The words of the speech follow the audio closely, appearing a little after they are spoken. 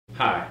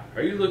Hi,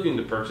 are you looking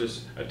to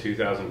purchase a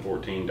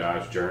 2014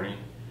 Dodge Journey?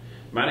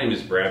 My name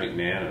is Brad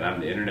McMahon and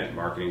I'm the Internet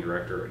Marketing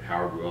Director at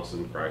Howard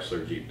Wilson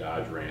Chrysler Jeep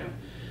Dodge Ram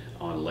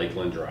on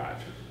Lakeland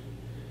Drive.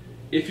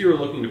 If you are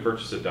looking to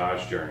purchase a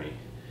Dodge Journey,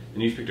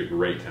 then you've picked a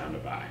great time to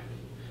buy.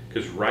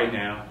 Because right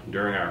now,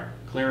 during our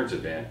clearance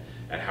event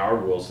at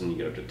Howard Wilson, you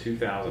get up to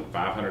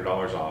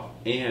 $2,500 off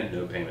and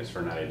no payments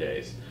for 90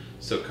 days.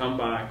 So come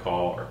by,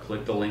 call, or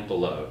click the link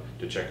below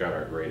to check out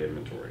our great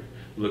inventory.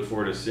 We look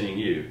forward to seeing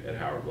you at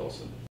Howard Wilson.